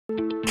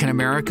Can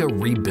America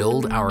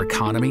rebuild our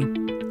economy?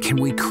 Can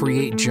we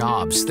create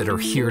jobs that are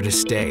here to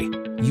stay?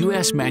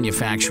 U.S.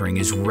 manufacturing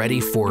is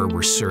ready for a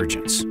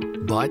resurgence,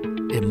 but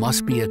it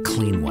must be a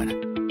clean one.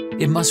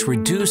 It must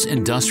reduce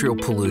industrial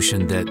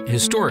pollution that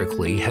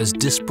historically has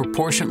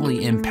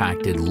disproportionately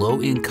impacted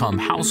low-income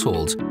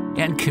households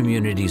and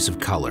communities of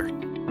color.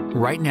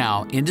 Right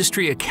now,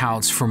 industry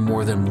accounts for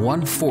more than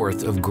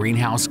 1/4 of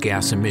greenhouse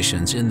gas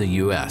emissions in the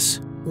U.S.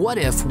 What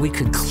if we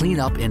could clean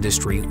up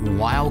industry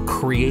while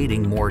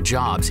creating more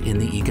jobs in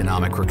the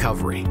economic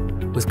recovery?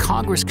 With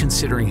Congress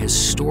considering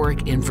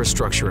historic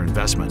infrastructure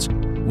investments,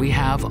 we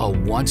have a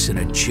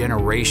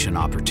once-in-a-generation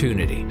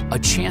opportunity, a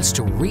chance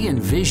to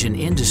re-envision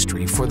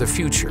industry for the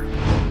future.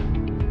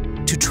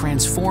 To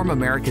transform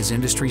America's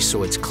industry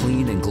so it's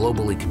clean and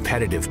globally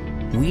competitive,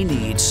 we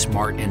need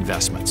smart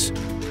investments.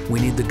 We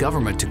need the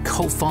government to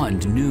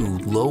co-fund new,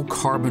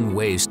 low-carbon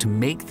ways to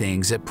make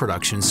things at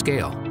production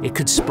scale. It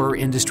could spur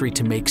industry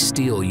to make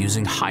steel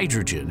using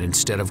hydrogen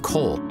instead of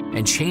coal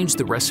and change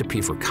the recipe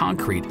for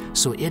concrete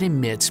so it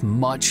emits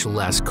much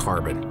less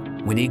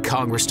carbon. We need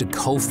Congress to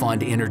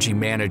co-fund energy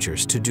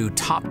managers to do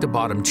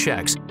top-to-bottom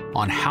checks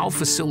on how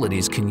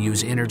facilities can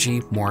use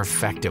energy more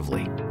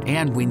effectively.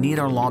 And we need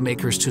our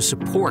lawmakers to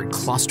support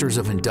clusters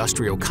of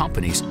industrial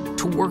companies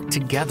to work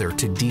together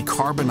to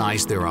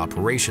decarbonize their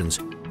operations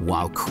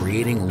while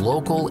creating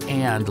local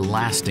and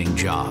lasting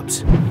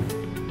jobs.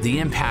 The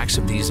impacts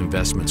of these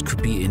investments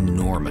could be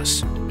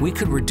enormous. We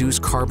could reduce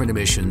carbon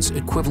emissions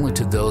equivalent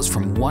to those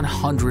from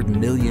 100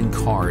 million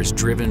cars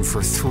driven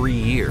for 3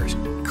 years,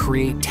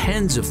 create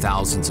tens of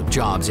thousands of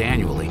jobs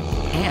annually,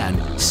 and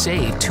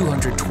save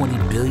 $220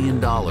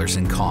 billion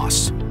in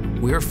costs.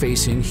 We are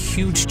facing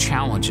huge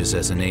challenges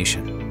as a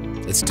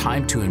nation. It's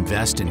time to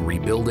invest in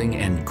rebuilding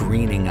and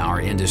greening our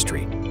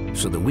industry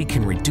so that we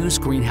can reduce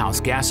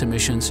greenhouse gas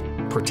emissions,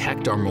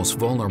 protect our most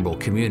vulnerable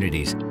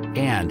communities,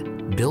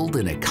 and build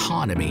an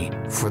economy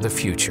for the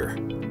future.